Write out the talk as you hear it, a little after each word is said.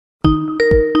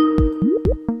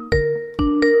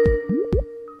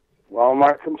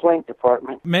complaint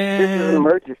department. Man. This is an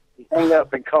emergency. Hang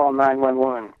up and call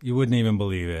 911. You wouldn't even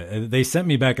believe it. They sent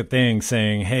me back a thing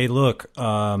saying, hey, look,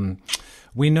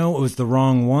 we know it was the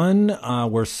wrong one.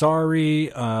 We're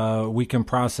sorry. We can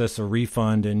process a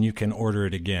refund and you can order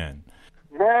it again.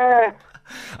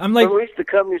 I'm like, at least the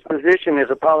company's position is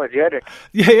apologetic.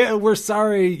 Yeah, we're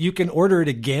sorry. You can order it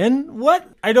again? What?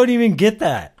 I don't even get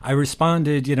that. I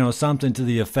responded, something to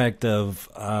the effect of,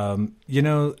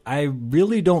 I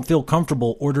really don't feel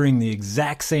comfortable ordering the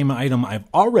exact same item I've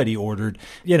already ordered.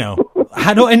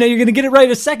 How do I know you're going to get it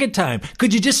right a second time?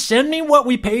 Could you just send me what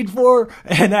we paid for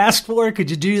and ask for?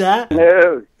 Could you do that?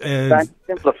 No, trying to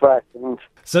simplify things.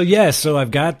 So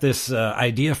I've got this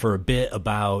idea for a bit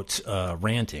about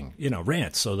ranting,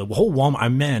 rants. So the whole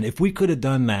Walmart, if we could have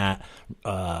done that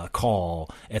call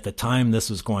at the time this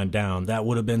was going down, that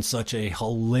would have been such a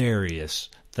hilarious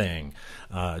thing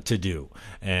to do.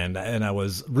 And I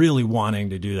was really wanting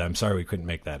to do that. I'm sorry we couldn't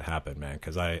make that happen, man,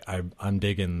 because I'm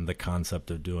digging the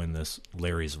concept of doing this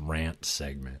Larry's Rant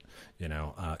segment.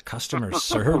 Customer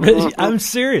service. I'm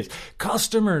serious.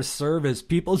 Customer service.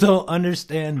 People don't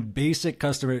understand basic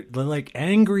customer. They're like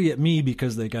angry at me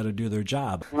because they got to do their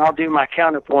job. And I'll do my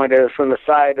counterpoint as from the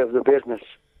side of the business.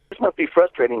 This must be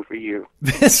frustrating for you.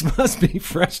 This must be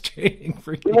frustrating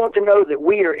for you. We want to know that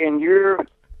we are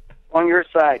on your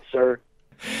side, sir.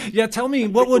 Yeah, tell me,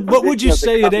 what would you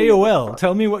say at AOL?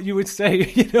 Tell me what you would say, at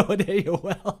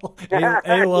AOL.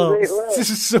 AOL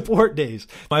support days.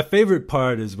 My favorite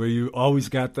part is where you always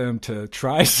got them to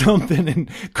try something and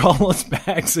call us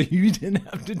back so you didn't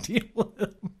have to deal with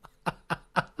them.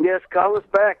 Yes, call us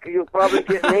back. You'll probably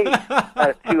get me out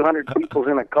of 200 people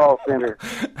in a call center.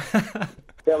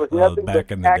 That was nothing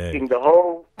but acting the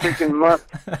whole freaking month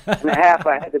and a half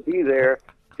I had to be there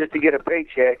just to get a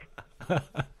paycheck.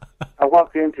 I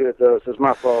walked into it though, so it's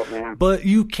my fault, man. But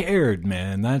you cared,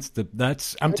 man.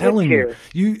 I'm telling you.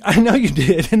 I know you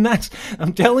did, and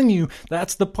I'm telling you,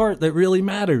 that's the part that really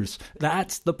matters.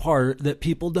 That's the part that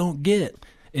people don't get.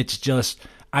 It's just,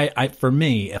 for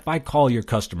me, if I call your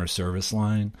customer service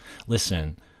line,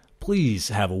 listen, please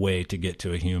have a way to get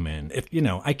to a human. If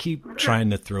I keep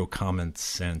trying to throw common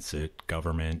sense at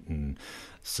government and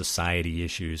society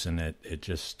issues, and it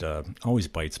just always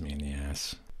bites me in the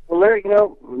ass. Well, Larry,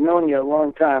 we've known you a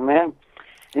long time, man.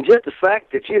 And just the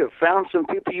fact that you have found some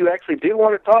people you actually do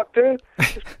want to talk to, I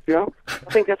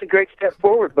think that's a great step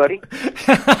forward, buddy. Good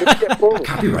step forward.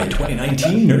 Copyright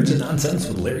 2019 Nerds and Nonsense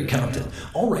with Larry Compton.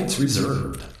 All rights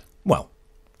reserved. Well,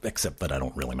 except that I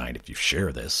don't really mind if you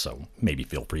share this, so maybe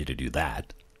feel free to do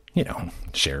that.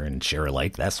 Share and share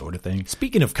alike, that sort of thing.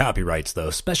 Speaking of copyrights, though,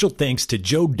 special thanks to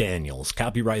Joe Daniels,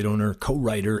 copyright owner,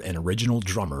 co-writer, and original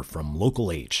drummer from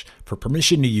Local H, for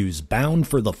permission to use Bound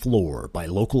for the Floor by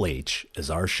Local H as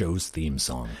our show's theme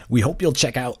song. We hope you'll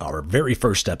check out our very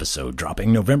first episode,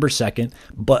 dropping November 2nd.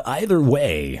 But either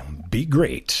way, be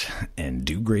great and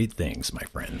do great things, my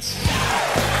friends.